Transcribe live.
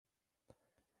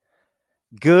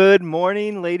Good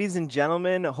morning, ladies and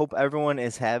gentlemen. Hope everyone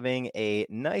is having a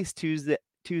nice Tuesday.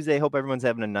 Hope everyone's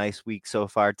having a nice week so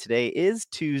far. Today is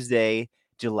Tuesday,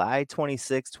 July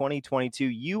 26, 2022.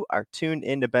 You are tuned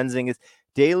into Benzinga's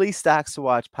Daily Stocks to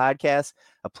Watch podcast,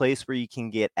 a place where you can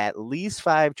get at least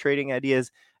 5 trading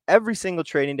ideas every single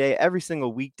trading day, every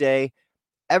single weekday,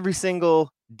 every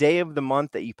single day of the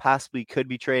month that you possibly could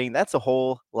be trading. That's a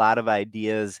whole lot of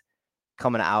ideas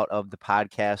coming out of the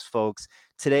podcast, folks.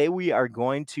 Today, we are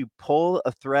going to pull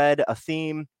a thread, a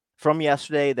theme from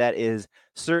yesterday that is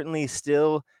certainly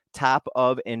still top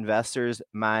of investors'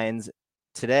 minds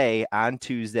today on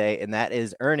Tuesday, and that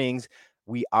is earnings.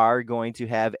 We are going to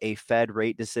have a Fed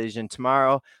rate decision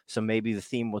tomorrow, so maybe the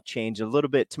theme will change a little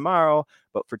bit tomorrow.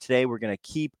 But for today, we're going to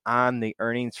keep on the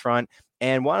earnings front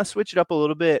and want to switch it up a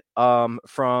little bit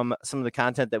from some of the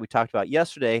content that we talked about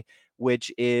yesterday,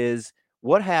 which is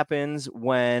what happens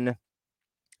when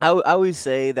I always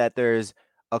say that there's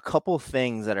a couple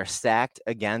things that are stacked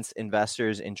against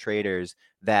investors and traders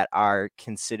that are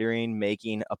considering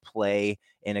making a play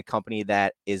in a company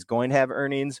that is going to have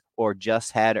earnings or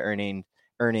just had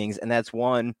earnings. And that's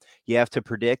one, you have to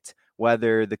predict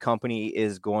whether the company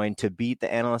is going to beat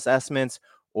the analyst estimates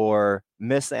or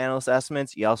miss the analyst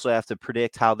estimates. You also have to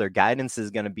predict how their guidance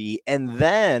is going to be. And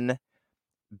then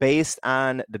based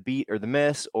on the beat or the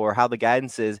miss or how the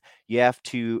guidance is, you have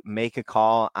to make a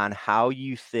call on how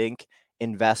you think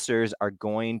investors are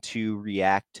going to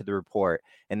react to the report.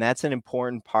 And that's an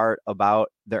important part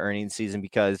about the earnings season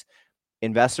because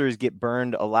investors get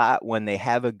burned a lot when they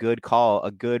have a good call,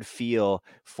 a good feel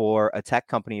for a tech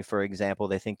company, for example.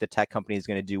 They think the tech company is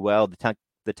going to do well.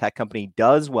 The tech company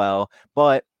does well,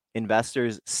 but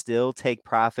investors still take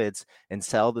profits and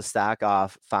sell the stock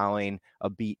off following a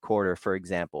beat quarter, for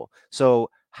example. So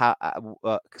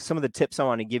some of the tips I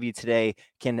want to give you today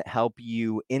can help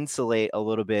you insulate a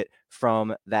little bit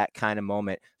from that kind of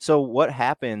moment. So what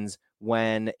happens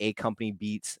when a company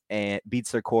beats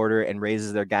their quarter and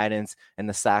raises their guidance and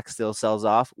the stock still sells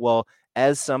off? Well,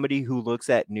 as somebody who looks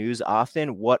at news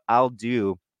often, what I'll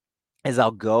do is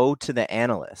I'll go to the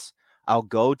analysts. I'll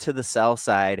go to the sell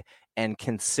side and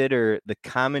consider the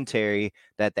commentary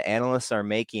that the analysts are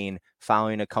making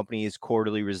following a company's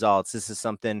quarterly results. This is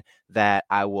something that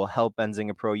I will help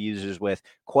Benzinga Pro users with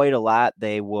quite a lot.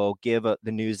 They will give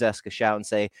the news desk a shout and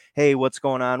say, hey, what's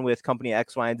going on with company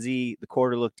X, Y, and Z? The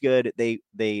quarter looked good.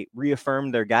 They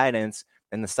reaffirmed their guidance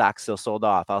and the stock still sold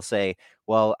off. I'll say,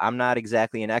 well, I'm not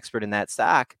exactly an expert in that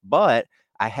stock, but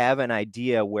I have an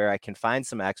idea where I can find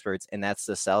some experts, and that's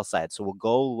the sell side. So we'll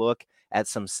go look at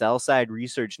some sell side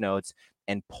research notes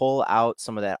and pull out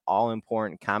some of that all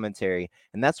important commentary.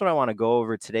 And that's what I want to go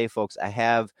over today, folks. I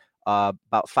have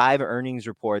about 5 earnings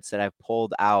reports that I've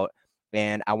pulled out,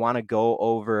 and I want to go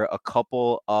over a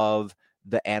couple of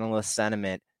the analyst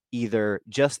sentiment, either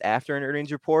just after an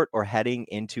earnings report or heading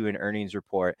into an earnings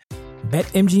report.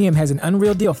 BetMGM has an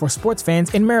unreal deal for sports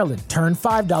fans in Maryland. Turn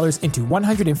 $5 into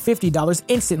 $150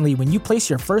 instantly when you place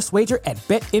your first wager at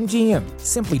BetMGM.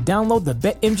 Simply download the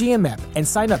BetMGM app and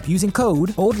sign up using code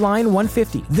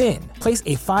OldLine150. Then, place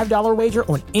a $5 wager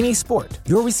on any sport.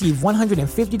 You'll receive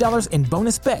 $150 in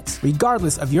bonus bets,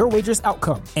 regardless of your wager's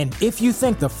outcome. And if you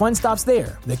think the fun stops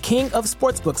there, the king of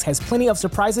sportsbooks has plenty of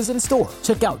surprises in store.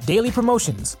 Check out daily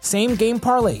promotions, same-game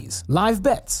parlays, live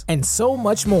bets, and so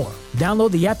much more. Download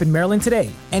the app in Maryland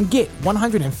today and get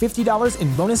 $150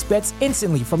 in bonus bets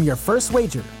instantly from your first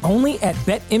wager. Only at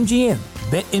BetMGM.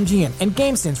 BetMGM and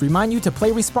GameSense remind you to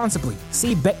play responsibly.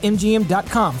 See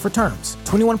BetMGM.com for terms.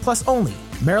 21 plus only.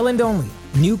 Maryland only.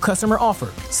 New customer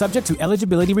offer. Subject to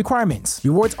eligibility requirements.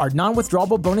 Rewards are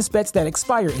non-withdrawable bonus bets that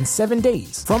expire in 7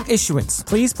 days. From issuance,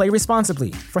 please play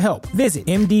responsibly. For help, visit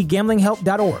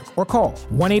mdgamblinghelp.org or call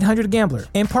 1-800-GAMBLER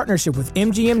in partnership with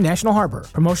MGM National Harbor.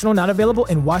 Promotional not available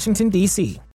in Washington,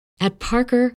 D.C. At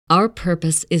Parker, our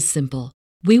purpose is simple.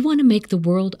 We want to make the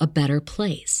world a better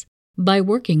place by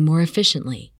working more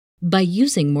efficiently, by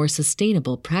using more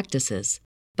sustainable practices,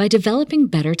 by developing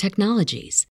better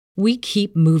technologies. We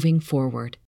keep moving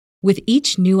forward. With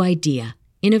each new idea,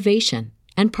 innovation,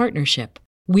 and partnership,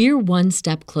 we're one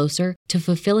step closer to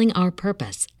fulfilling our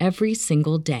purpose every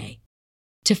single day.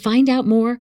 To find out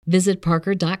more, visit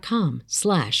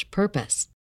parker.com/purpose.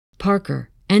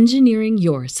 Parker, engineering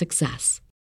your success.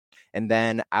 And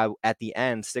then at the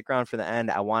end, stick around for the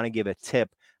end, I want to give a tip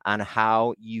on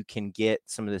how you can get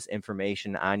some of this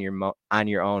information on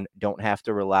your own. Don't have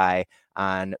to rely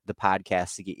on the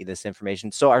podcast to get you this information.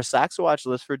 So our stocks to watch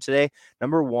list for today,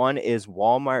 number 1 is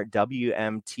Walmart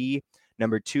WMT.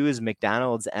 Number 2 is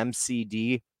McDonald's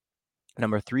MCD.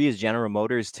 Number 3 is General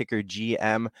Motors, ticker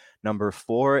GM. Number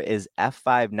 4 is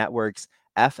F5 Networks,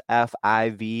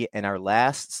 FFIV. And our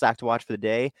last stock to watch for the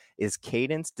day is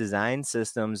Cadence Design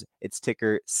Systems. It's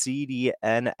ticker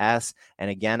CDNS. And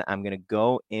again, I'm going to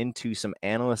go into some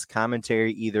analyst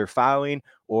commentary either following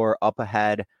or up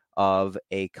ahead of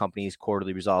a company's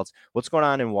quarterly results. What's going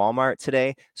on in Walmart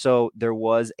today? So there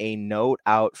was a note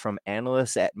out from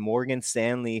analysts at Morgan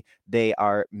Stanley. They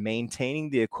are maintaining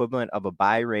the equivalent of a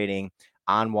buy rating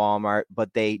on Walmart,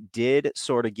 but they did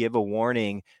sort of give a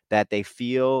warning that they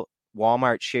feel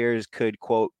Walmart shares could,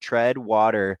 quote, tread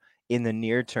water in the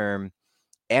near term.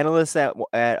 Analysts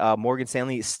at Morgan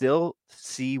Stanley still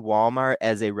see Walmart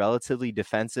as a relatively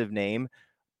defensive name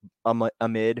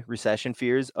amid recession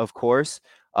fears, of course.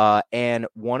 And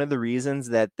one of the reasons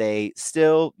that they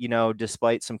still,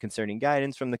 despite some concerning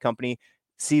guidance from the company,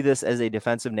 see this as a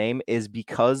defensive name is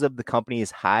because of the company's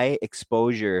high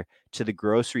exposure to the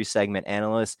grocery segment.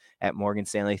 Analysts at Morgan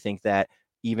Stanley think that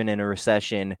even in a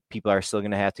recession, people are still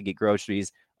going to have to get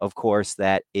groceries. Of course,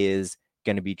 that is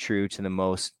going to be true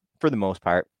for the most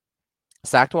part.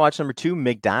 Stock to watch number 2,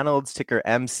 McDonald's, ticker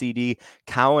MCD.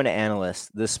 Cowen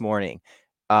analyst this morning,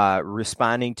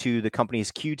 responding to the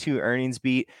company's Q2 earnings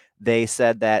beat. They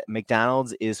said that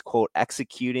McDonald's is, quote,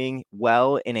 executing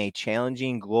well in a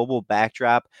challenging global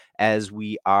backdrop as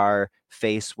we are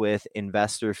faced with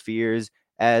investor fears.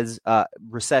 As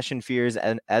recession fears,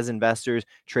 and as investors,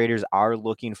 traders are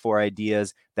looking for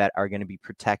ideas that are going to be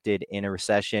protected in a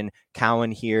recession.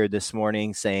 Cowen here this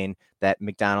morning saying that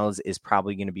McDonald's is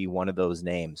probably going to be one of those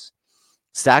names.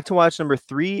 Stock to watch number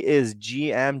 3 is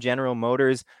GM, General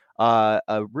Motors.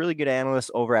 A really good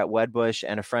analyst over at Wedbush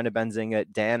and a friend of Benzinga,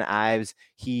 Dan Ives,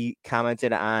 he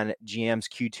commented on GM's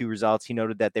Q2 results. He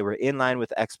noted that they were in line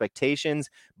with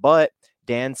expectations, but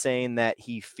Dan saying that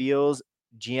he feels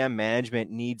GM management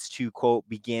needs to, quote,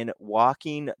 begin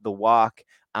walking the walk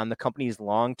on the company's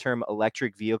long-term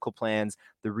electric vehicle plans.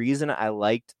 The reason I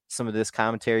liked some of this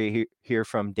commentary here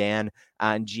from Dan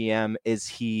on GM is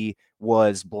he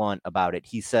was blunt about it.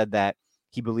 He said that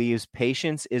he believes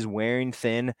patience is wearing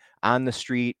thin on the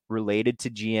street related to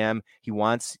GM.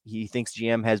 He thinks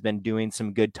GM has been doing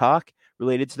some good talk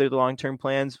related to their long-term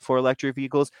plans for electric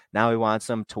vehicles. Now he wants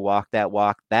them to walk that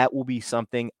walk. That will be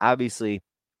something, obviously,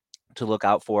 to look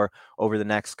out for over the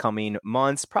next coming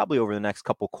months, probably over the next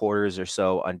couple quarters or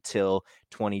so until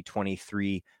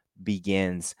 2023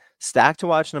 begins. Stock to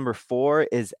watch number 4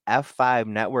 is F5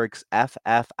 Networks,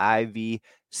 FFIV.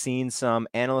 Seen some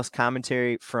analyst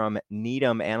commentary from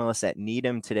Needham, analysts at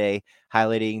Needham today,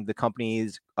 highlighting the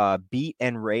company's beat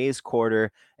and raise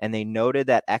quarter. And they noted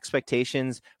that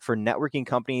expectations for networking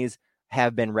companies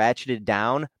have been ratcheted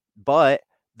down, but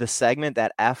the segment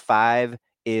that F5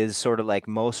 is sort of like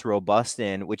most robust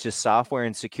in, which is software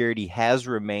and security, has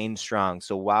remained strong.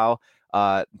 So while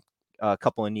a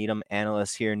couple of Needham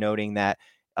analysts here noting that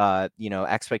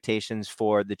expectations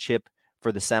for the chip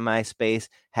for the semi space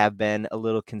have been a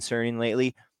little concerning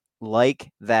lately,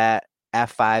 like that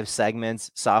F5 segments,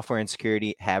 software and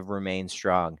security have remained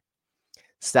strong.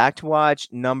 Stock to watch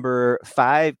number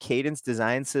 5, Cadence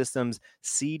Design Systems,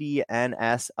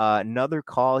 CDNS. Another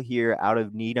call here out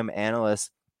of Needham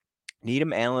analysts.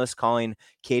 Needham analysts calling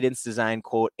Cadence Design,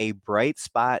 quote, a bright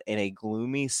spot in a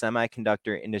gloomy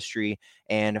semiconductor industry.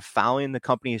 And following the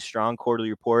company's strong quarterly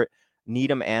report,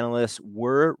 Needham analysts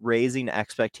were raising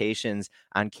expectations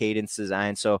on Cadence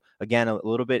Design. So again, a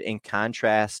little bit in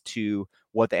contrast to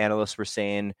what the analysts were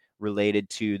saying related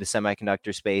to the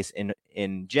semiconductor space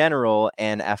in general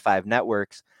and F5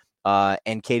 Networks,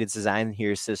 and Cadence Design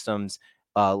here systems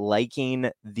liking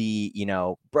the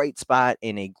bright spot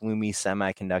in a gloomy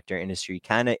semiconductor industry.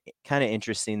 Kind of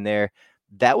interesting there.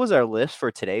 That was our list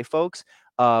for today, folks.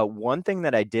 One thing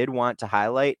that I did want to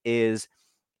highlight is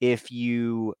if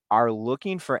you are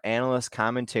looking for analyst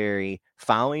commentary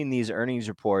following these earnings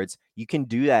reports, you can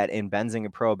do that in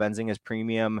Benzinga Pro. Benzinga's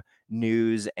premium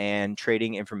news and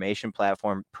trading information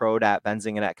platform,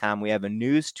 pro.benzinga.com. We have a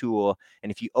news tool,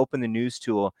 and if you open the news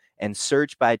tool and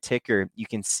search by ticker, you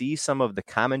can see some of the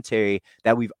commentary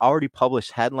that we've already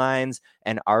published headlines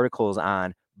and articles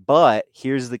on. But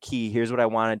here's the key. Here's what I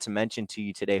wanted to mention to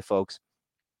you today, folks.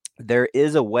 There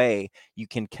is a way you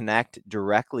can connect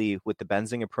directly with the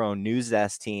Benzinga Pro News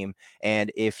Desk team.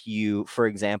 And if you, for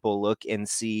example, look and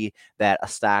see that a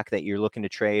stock that you're looking to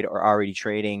trade or already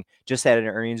trading just had an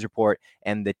earnings report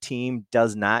and the team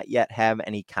does not yet have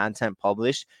any content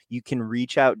published, you can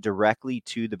reach out directly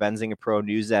to the Benzinga Pro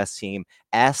News Desk team,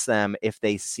 ask them if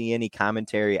they see any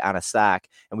commentary on a stock,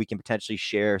 and we can potentially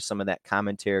share some of that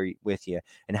commentary with you.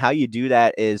 And how you do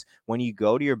that is when you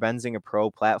go to your Benzinga Pro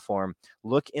platform,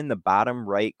 look in the bottom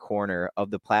right corner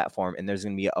of the platform, and there's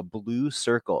going to be a blue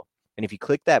circle. And if you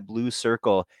click that blue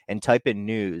circle and type in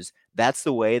news, that's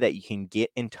the way that you can get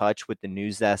in touch with the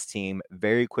News Desk team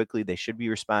very quickly. They should be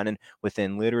responding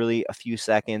within literally a few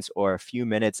seconds or a few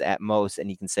minutes at most. And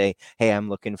you can say, hey, I'm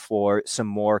looking for some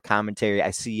more commentary.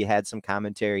 I see you had some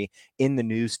commentary in the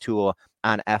news tool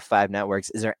on F5 Networks.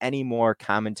 Is there any more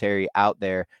commentary out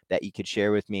there that you could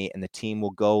share with me? And the team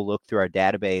will go look through our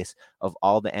database of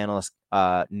all the analyst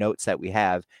notes that we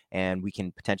have, and we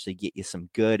can potentially get you some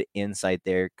good insight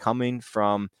there coming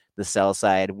from the sell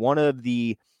side. One of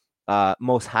the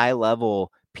most high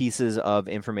level pieces of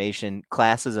information,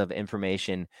 classes of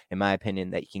information, in my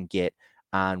opinion, that you can get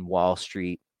on Wall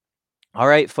Street. All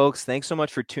right, folks, thanks so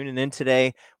much for tuning in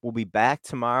today. We'll be back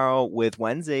tomorrow with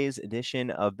Wednesday's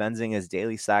edition of Benzinga's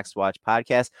Daily Stocks to Watch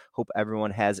podcast. Hope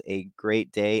everyone has a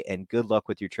great day and good luck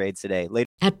with your trades today. Later.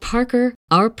 At Parker,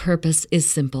 our purpose is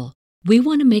simple. We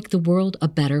want to make the world a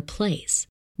better place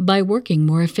by working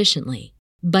more efficiently,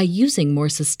 by using more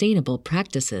sustainable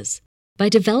practices, by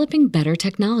developing better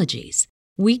technologies.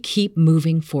 We keep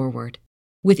moving forward.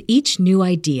 With each new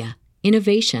idea,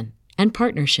 innovation, and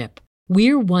partnership,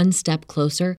 we're one step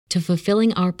closer to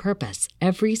fulfilling our purpose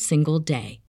every single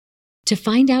day. To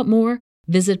find out more,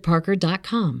 visit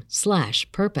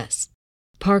parker.com/purpose.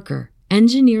 Parker,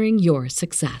 engineering your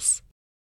success.